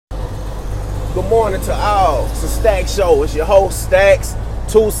Good morning to all. It's a Stack Show. It's your host, Stacks,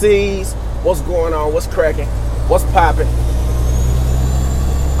 2 C's. What's going on? What's cracking? What's popping?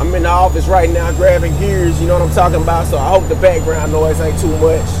 I'm in the office right now grabbing gears, you know what I'm talking about, so I hope the background noise ain't too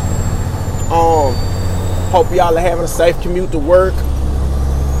much. Hope y'all are having a safe commute to work.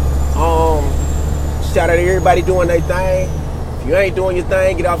 Shout out to everybody doing their thing. If you ain't doing your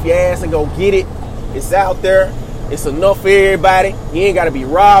thing, get off your ass and go get it. It's out there. It's enough for everybody. You ain't got to be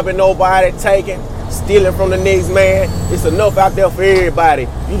robbing nobody, taking, stealing from the next man. It's enough out there for everybody.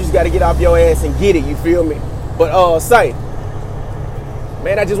 You just got to get off your ass and get it, you feel me? But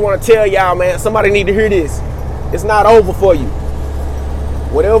man, I just want to tell y'all, man, somebody need to hear this. It's not over for you.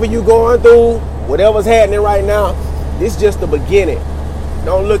 Whatever you going through, whatever's happening right now, this is just the beginning.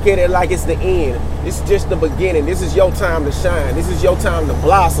 Don't look at it like it's the end. This is just the beginning. This is your time to shine. This is your time to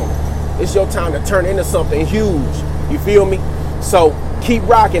blossom. It's your time to turn into something huge. You feel me? So keep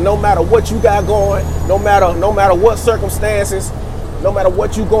rocking no matter what you got going, no matter what circumstances, no matter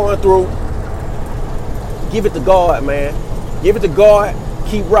what you going through. Give it to God, man. Give it to God.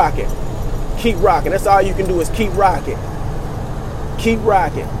 Keep rocking. Keep rocking. That's all you can do is keep rocking. Keep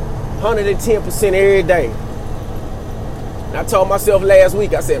rocking. 110% every day. And I told myself last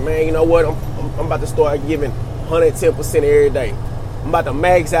week, I said, man, you know what? I'm about to start giving 110% every day. I'm about to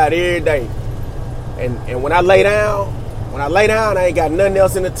max out every day. And when I lay down, I ain't got nothing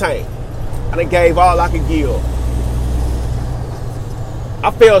else in the tank. I done gave all I could give. I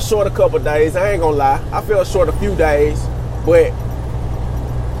fell short a couple days, I ain't gonna lie. I fell short a few days, but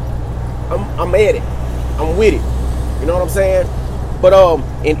I'm at it. I'm with it. You know what I'm saying? But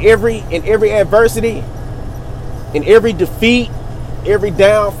in every adversity, in every defeat, every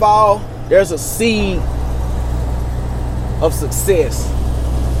downfall, there's a seed of success.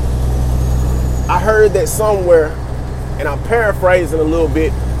 I heard that somewhere, and I'm paraphrasing a little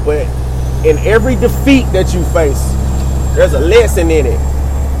bit, but in every defeat that you face, there's a lesson in it.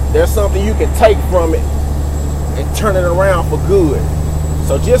 There's something you can take from it and turn it around for good.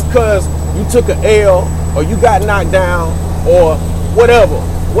 So just because you took an L or you got knocked down or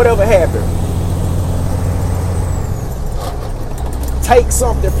whatever happened, take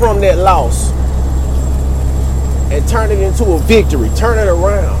something from that loss and turn it into a victory. Turn it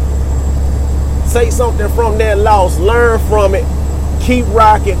around. Take something from that loss. Learn from it. Keep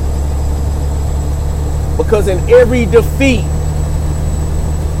rocking. Because in every defeat,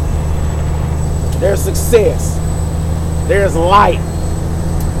 there's success. There's light.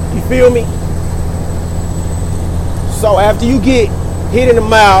 You feel me? So after you get hit in the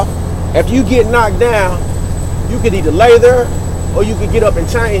mouth, after you get knocked down, you could either lay there or you could get up and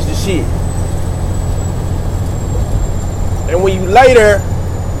change the shit. And when you lay there,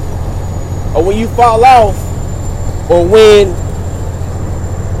 or when you fall off, or when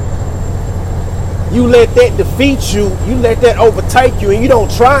you let that defeat you, you let that overtake you, and you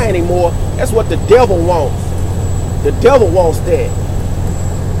don't try anymore, that's what the devil wants. The devil wants that.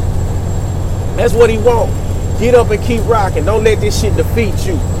 That's what he wants. Get up and keep rocking. Don't let this shit defeat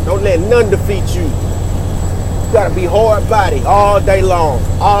you. Don't let none defeat you. You gotta be hard body all day long,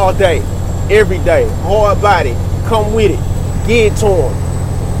 all day, every day. Hard body. Come with it. Get to him.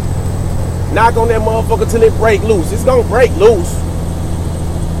 Knock on that motherfucker till it break loose. It's gonna break loose.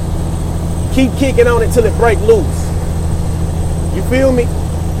 Keep kicking on it till it break loose. You feel me?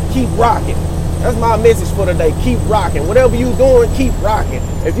 Keep rocking. That's my message for today. Keep rocking. Whatever you doing, keep rocking.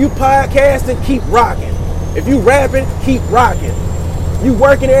 If you podcasting, keep rocking. If you rapping, keep rocking. You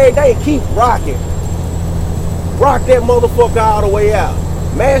working every day, keep rocking. Rock that motherfucker all the way out.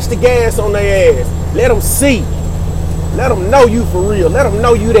 Mash the gas on their ass. Let them see. Let them know you for real. Let them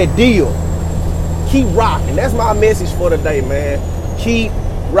know you that deal. Keep rocking. That's my message for today, man. Keep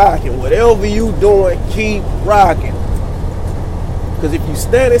rocking. Whatever you doing, keep rocking. Because if you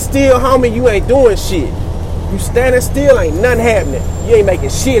standing still, homie, you ain't doing shit. You standing still, ain't nothing happening. You ain't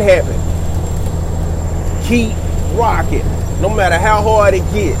making shit happen. Keep rocking. No matter how hard it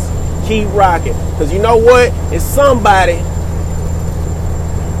gets, keep rocking. Because you know what? It's somebody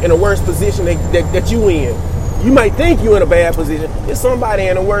in a worse position that you in. You might think you in a bad position. It's somebody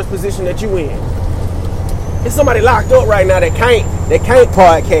in a worse position that you in. It's somebody locked up right now that can't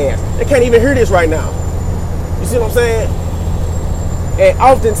podcast. They can't even hear this right now. You see what I'm saying? And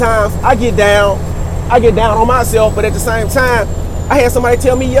oftentimes I get down on myself, but at the same time, I had somebody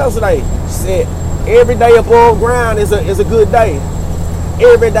tell me yesterday, said, every day above ground is a good day.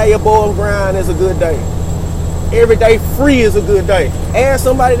 Every day above ground is a good day. Every day free is a good day. Ask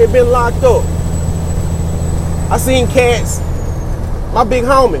somebody that been locked up. I seen cats. My big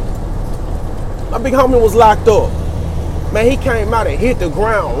homie was locked up. Man, he came out and hit the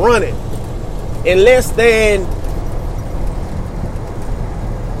ground running. in less than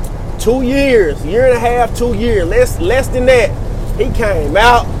 2 years, year and a half, 2 years, less than that, he came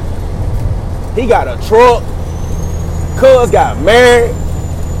out. He got a truck. Cuz got married.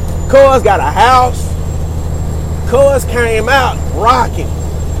 Cuz got a house. Cuz came out rocking.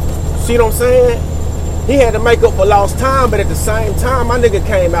 See what I'm saying? He had to make up for lost time, but at the same time, my nigga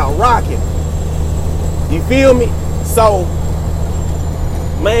came out rocking. You feel me? So,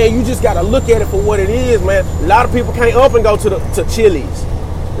 man, you just gotta look at it for what it is, man. A lot of people can't up and go to Chili's.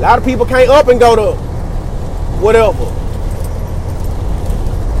 A lot of people can't up and go to whatever.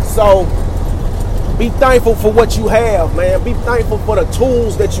 So, be thankful for what you have, man. Be thankful for the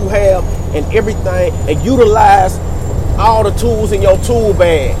tools that you have and everything, and utilize all the tools in your tool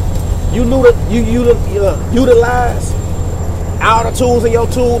bag. You utilize all the tools in your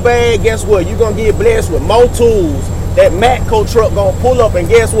tool bag. Guess what? You're gonna get blessed with more tools. That Matco truck gonna pull up, and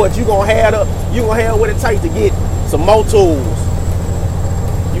guess what? You gonna have what it takes to get some more tools.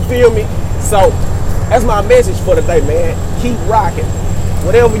 You feel me? So that's my message for today, man. Keep rocking.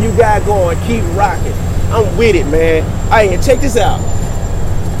 Whatever you got going, keep rocking. I'm with it, man. Hey, and check this out.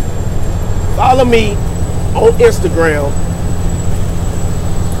 Follow me on Instagram.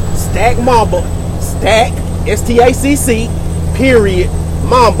 Stack Mamba. Stack, S-T-A-C-C, period,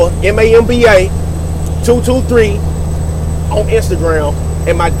 Mamba, M-A-M-B-A, 223 on Instagram.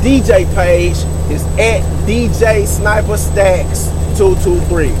 And my DJ page is at DJ Sniper Stacks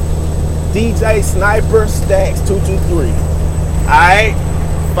 223. DJ Sniper Stacks 223. Alright?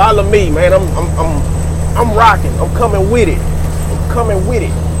 Follow me, man. I'm rocking. I'm coming with it. I'm coming with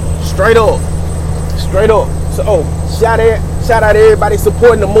it. Straight up. Straight up. So, shout out to everybody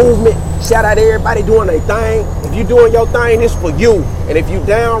supporting the movement. Shout out to everybody doing their thing. If you doing your thing, this for you. And if you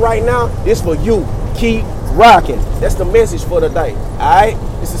down right now, this for you. Keep rocking. That's the message for today. Alright?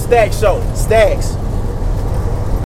 It's a Stack Show. Stacks.